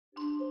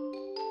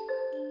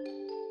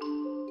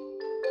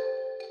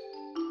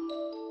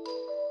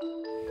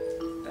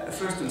A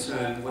first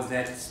concern was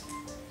that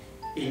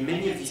in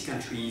many of these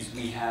countries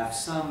we have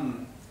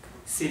some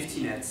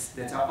safety nets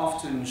that are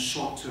often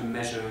short-term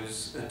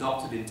measures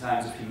adopted in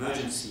times of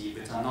emergency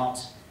but are not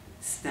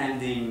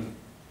standing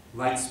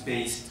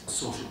rights-based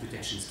social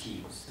protection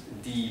schemes.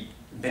 The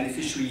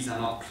beneficiaries are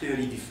not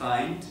clearly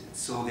defined,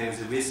 so there's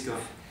a risk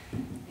of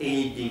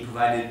aid being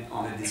provided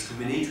on a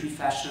discriminatory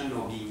fashion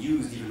or being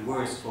used, even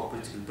worse, for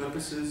political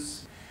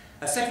purposes.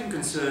 A second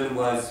concern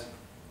was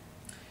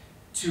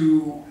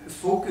to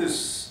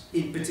focus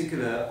in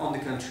particular on the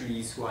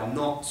countries who are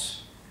not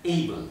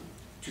able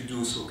to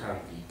do so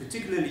currently,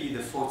 particularly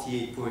the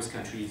 48 poorest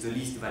countries, the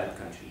least developed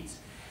countries.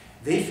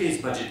 They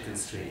face budget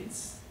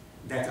constraints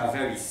that are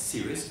very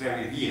serious,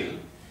 very real.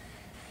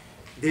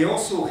 They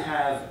also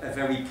have a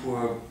very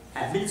poor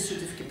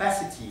administrative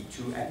capacity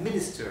to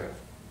administer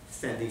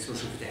standing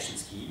social protection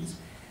schemes,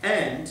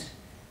 and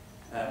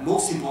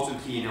most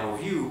importantly in our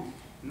view,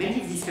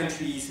 many of these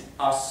countries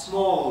are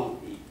small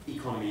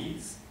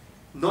economies,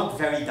 not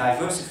very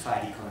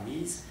diversified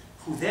economies,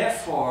 who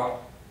therefore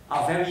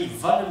are very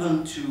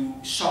vulnerable to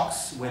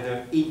shocks,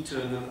 whether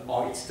internal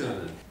or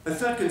external. A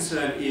third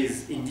concern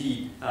is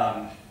indeed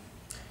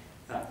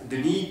the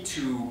need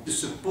to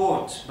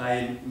support by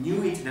a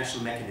new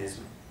international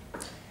mechanism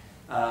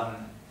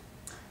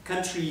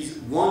countries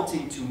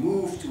wanting to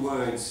move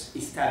towards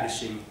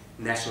establishing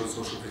national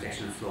social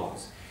protection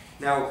floors.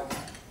 Now,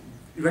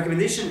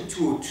 Recommendation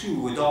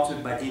 202,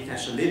 adopted by the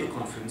International Labour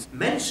Conference,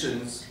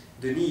 mentions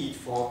the need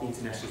for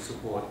international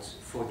support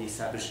for the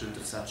establishment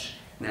of such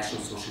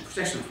national social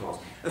protection floors.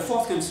 A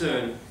fourth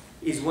concern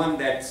is one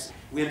that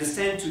we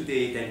understand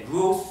today that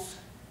growth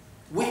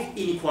with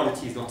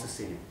inequality is not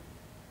sustainable.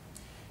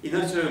 In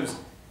other terms,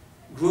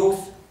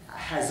 growth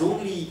has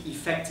only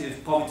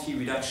effective poverty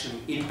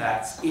reduction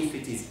impacts if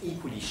it is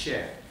equally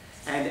shared.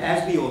 And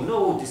as we all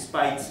know,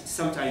 despite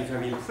sometimes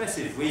very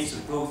impressive rates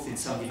of growth in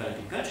some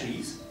developing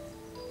countries,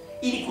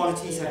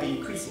 inequalities have been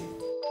increasing.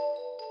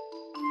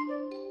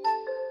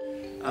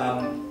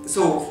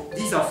 So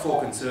these are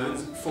four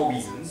concerns, four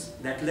reasons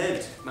that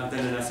led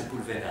Magdalena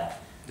Sepulveda,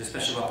 the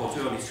Special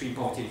Rapporteur on Extreme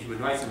Poverty and Human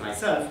Rights, and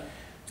myself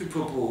to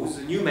propose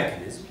a new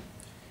mechanism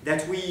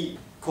that we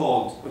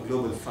called a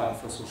Global Fund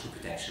for Social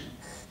Protection,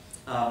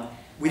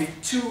 with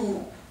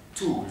two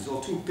tools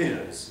or two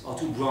pillars or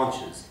two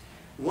branches.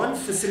 One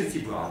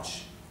facility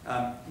branch,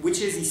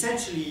 which is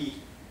essentially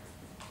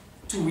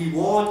to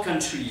reward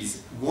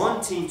countries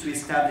wanting to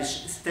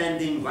establish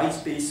standing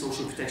rights-based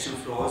social protection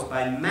floors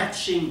by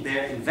matching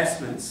their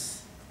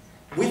investments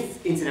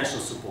with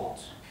international support.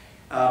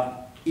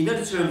 In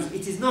other terms,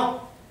 it is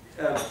not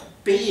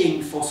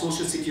paying for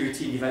social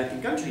security in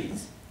developing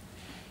countries.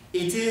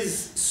 It is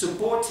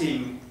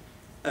supporting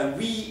a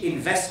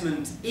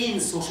reinvestment in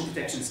social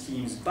protection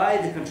schemes by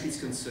the countries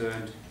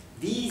concerned.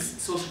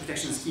 These social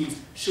protection schemes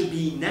should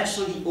be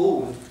nationally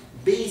owned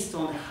based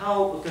on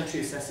how a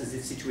country assesses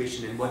its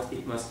situation and what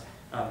it must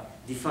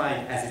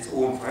define as its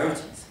own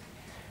priorities.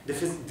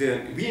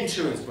 The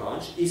reinsurance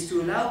branch is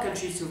to allow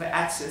countries to have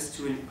access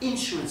to an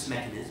insurance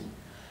mechanism,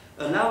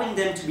 allowing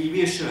them to be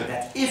reassured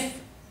that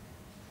if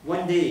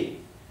one day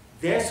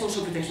their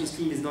social protection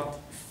scheme is not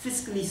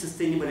fiscally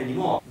sustainable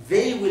anymore,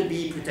 they will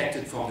be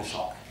protected from the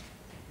shock.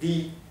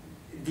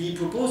 The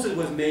proposal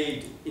was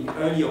made in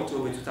early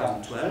October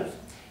 2012.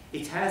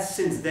 It has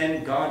since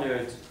then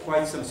garnered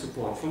quite some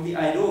support from the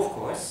ILO, of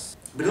course,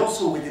 but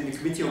also within the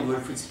Committee on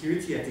World Food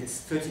Security at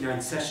its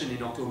 39th session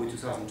in October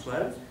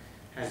 2012,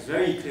 has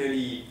very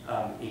clearly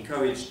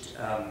encouraged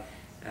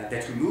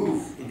that we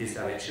move in this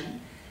direction.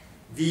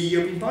 The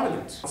European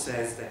Parliament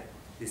says that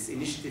this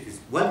initiative is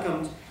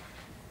welcomed.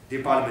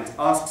 The Parliament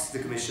asks the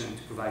Commission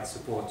to provide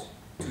support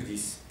to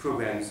these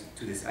programs,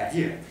 to this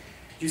idea.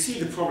 You see,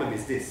 the problem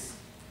is this.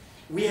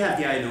 We have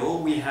the ILO,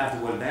 we have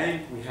the World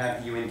Bank, we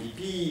have the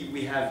UNDP,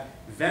 we have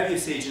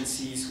various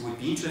agencies who would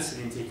be interested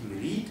in taking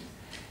the lead.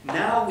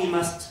 Now we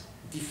must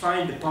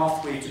define the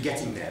pathway to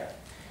getting there.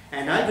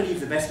 And I believe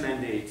the best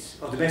mandate,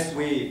 or the best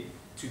way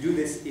to do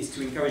this, is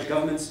to encourage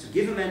governments to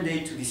give a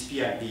mandate to this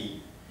PRB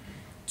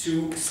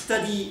to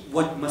study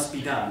what must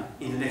be done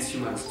in the next few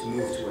months to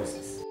move towards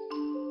this.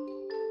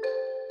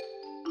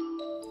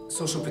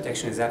 Social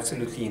protection is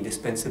absolutely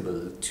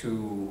indispensable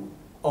to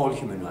all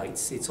human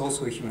rights. It's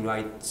also a human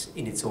right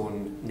in its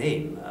own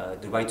name.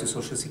 The right to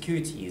social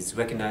security is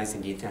recognized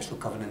in the International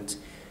Covenant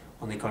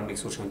on Economic,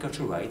 Social and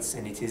Cultural Rights,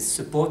 and it is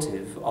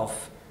supportive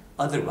of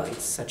other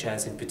rights, such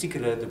as in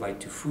particular the right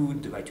to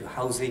food, the right to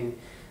housing,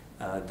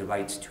 the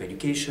right to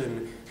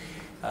education.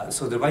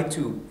 So the right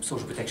to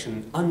social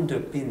protection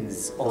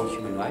underpins all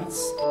human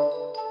rights.